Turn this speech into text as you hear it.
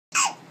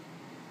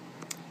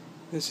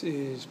This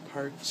is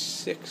part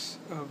 6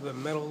 of the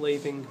metal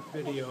lathing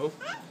video.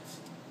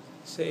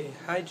 Say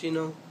hi,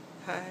 Gino.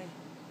 Hi.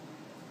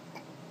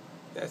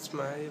 That's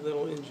my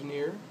little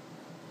engineer.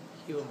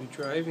 He will be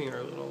driving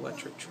our little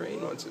electric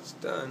train once it's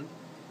done.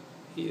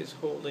 He is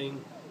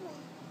holding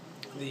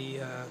the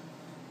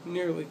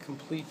nearly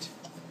complete,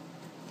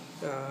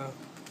 can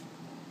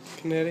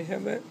Daddy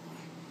have that?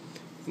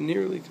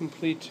 Nearly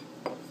complete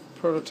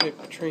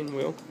prototype train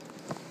wheel.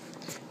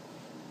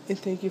 And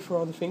thank you for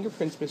all the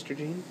fingerprints, Mr.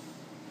 Dean.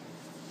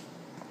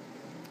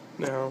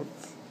 Now,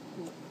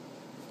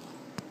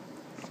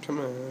 come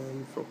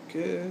on,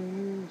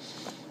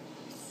 focus.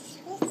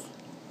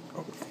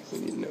 Oh, we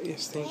need to know.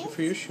 Yes, thank you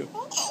for your shoe.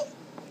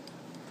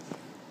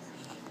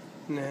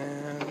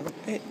 Now,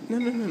 hey,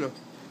 no.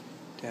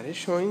 Daddy's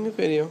showing the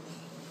video.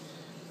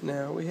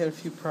 Now, we had a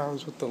few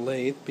problems with the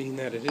lathe, being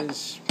that it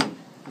is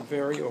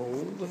very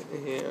old,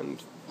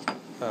 and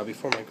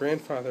before my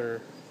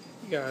grandfather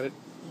got it,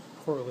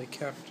 poorly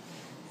kept,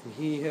 and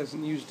he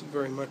hasn't used it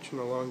very much in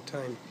a long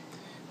time.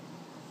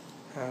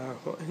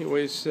 Well,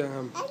 anyways,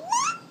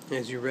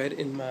 as you read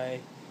in my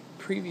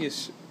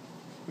previous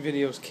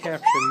video's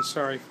caption,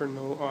 sorry for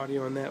no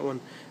audio on that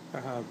one,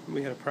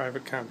 we had a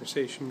private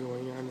conversation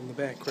going on in the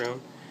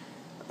background.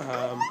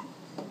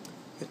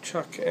 The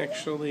chuck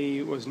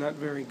actually was not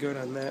very good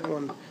on that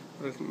one,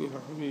 but you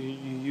know, you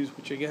use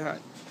what you got,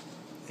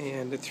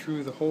 and it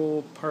threw the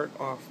whole part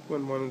off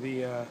when one of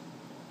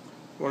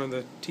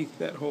the teeth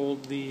that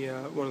hold the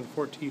one of the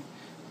 4 teeth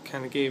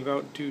kind of gave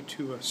out due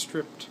to a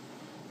stripped,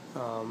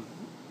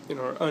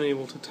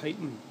 unable to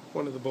tighten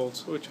one of the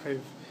bolts, which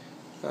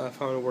I've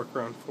found a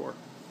workaround for.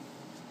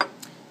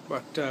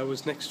 But it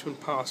was next to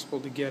impossible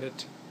to get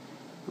it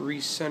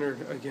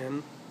recentered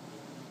again.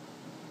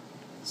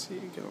 Let's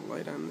see, get a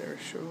light on there,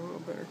 show a little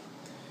better.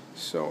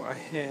 So I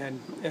had,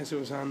 as it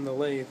was on the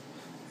lathe,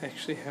 I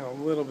actually had a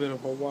little bit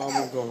of a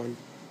wobble going.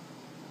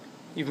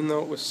 Even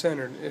though it was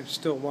centered, it was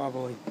still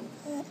wobbling.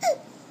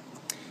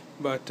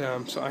 But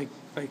so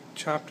I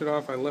chopped it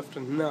off. I left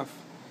enough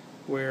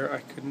where I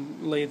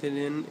could lathe it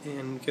in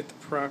and get the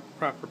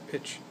proper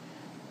pitch.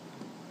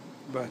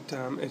 But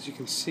as you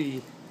can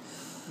see,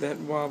 that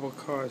wobble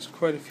caused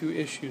quite a few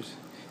issues.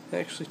 It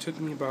actually took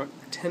me about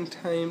 10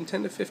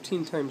 to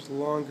 15 times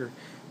longer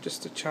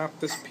just to chop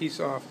this piece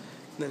off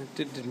than it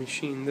did to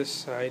machine this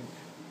side.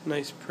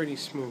 Nice, pretty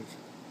smooth.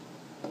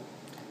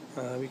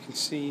 We can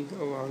see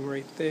along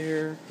right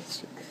there.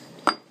 Let's see,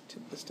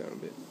 tip this down a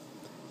bit.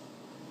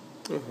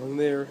 Along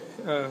there,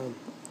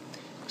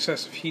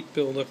 excessive heat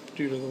buildup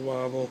due to the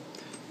wobble.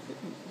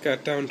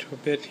 Got down to a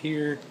bit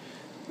here,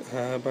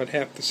 about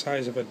half the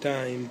size of a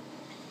dime,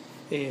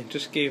 and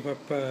just gave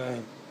up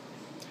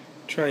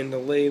trying to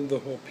lathe the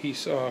whole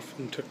piece off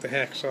and took the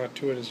hacksaw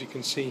to it, as you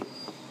can see.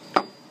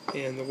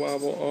 And the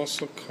wobble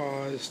also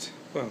caused,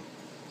 well,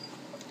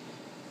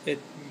 it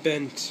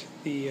bent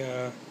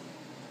the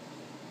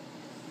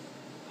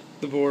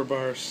bore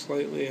bar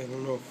slightly. I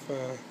don't know if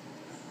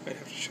I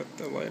have to shut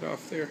the light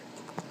off there.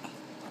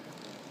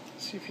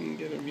 See if you can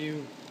get a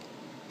view.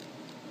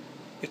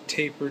 It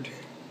tapered.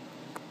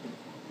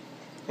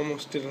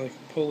 Almost did like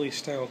a pulley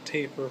style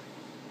taper.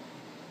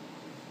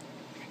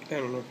 I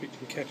don't know if you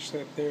can catch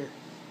that there.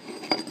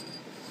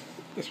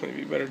 This might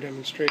be a better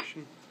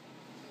demonstration.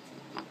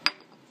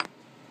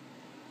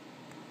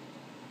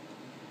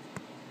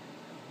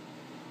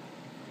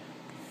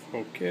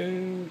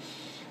 Focus.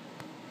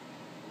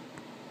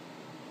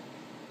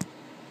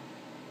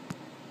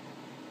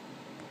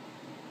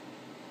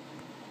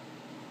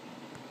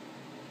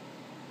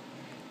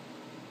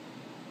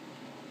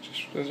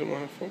 Just doesn't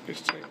want to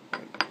focus tight,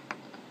 but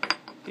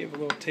give a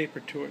little taper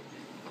to it,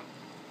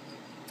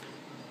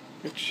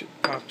 which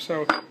pops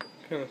out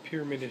kind of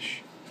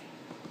pyramidish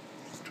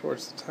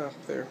towards the top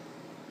there.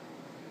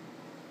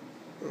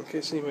 In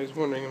case anybody's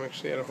wondering, I'm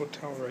actually at a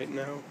hotel right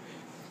now.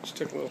 Just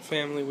took a little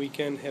family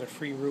weekend, had a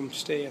free room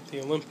stay at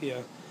the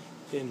Olympia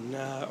in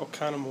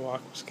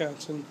Oconomowoc,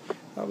 Wisconsin.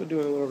 I'll be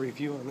doing a little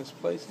review on this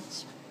place.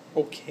 It's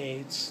okay,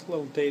 it's a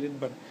little dated,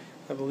 but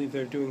I believe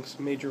they're doing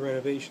some major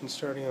renovations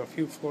starting on a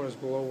few floors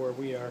below where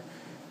we are.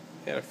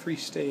 Had a free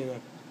stay in a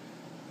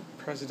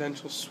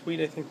presidential suite,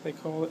 I think they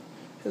call it.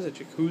 It has a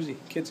jacuzzi.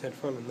 Kids had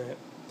fun in that.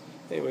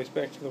 Anyways,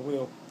 back to the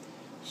wheel.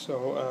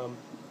 So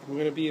I'm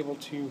going to be able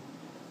to,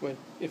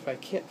 if I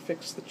can't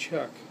fix the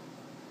chuck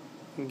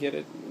and get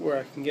it where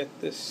I can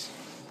get this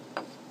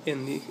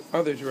in the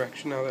other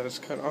direction now that it's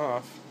cut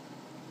off,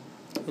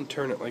 and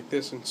turn it like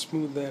this and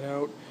smooth that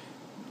out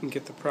and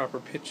get the proper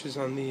pitches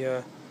on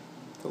the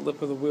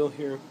lip of the wheel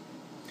here.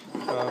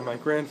 My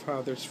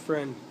grandfather's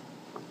friend,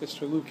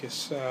 Mr.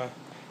 Lucas,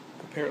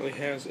 apparently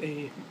has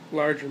a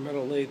larger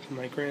metal lathe than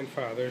my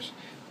grandfather's.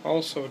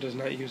 Also does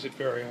not use it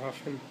very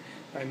often.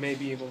 I may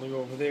be able to go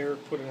over there,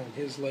 put it on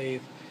his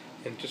lathe,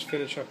 and just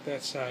finish up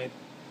that side,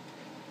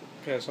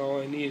 because all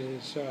I need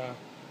is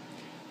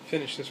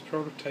finish this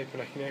prototype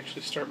and I can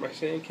actually start my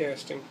sand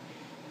casting.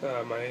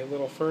 My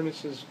little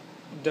furnace is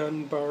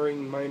done,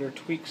 barring minor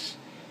tweaks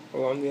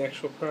along the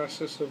actual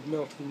process of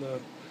melting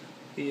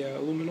the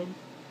aluminum.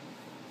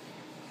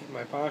 And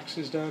my box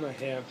is done. I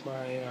have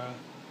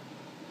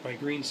my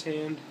green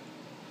sand,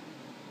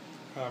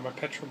 my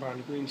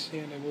Petrobond green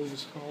sand, I believe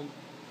it's called.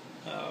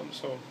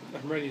 So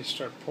I'm ready to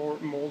start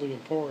molding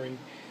and pouring,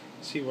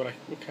 see what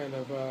kind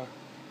of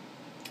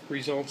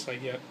results I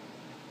get.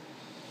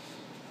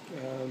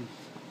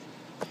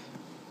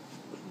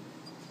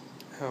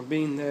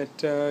 Being that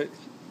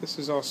this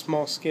is all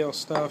small scale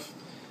stuff,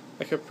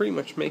 I could pretty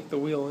much make the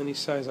wheel any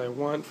size I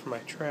want for my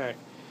track.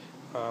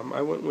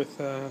 I went with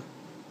about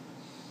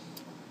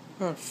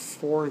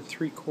 4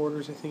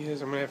 3/4, I think it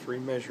is. I'm gonna have to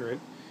remeasure it,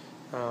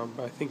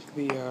 but I think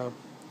the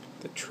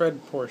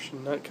tread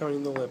portion, not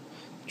counting the lip,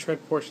 the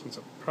tread portion is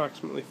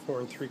approximately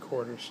 4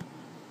 3/4.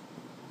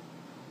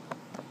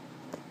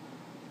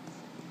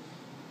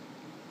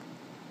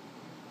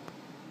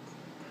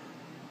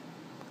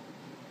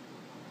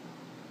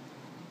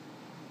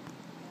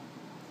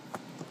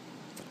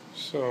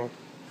 So,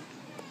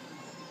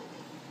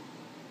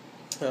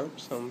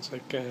 sounds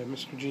like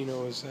Mr.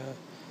 Gino is a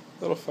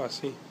little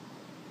fussy.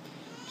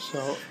 So,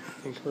 I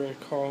think we're going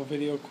to call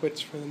video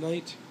quits for the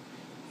night,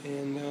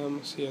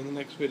 and see you in the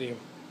next video.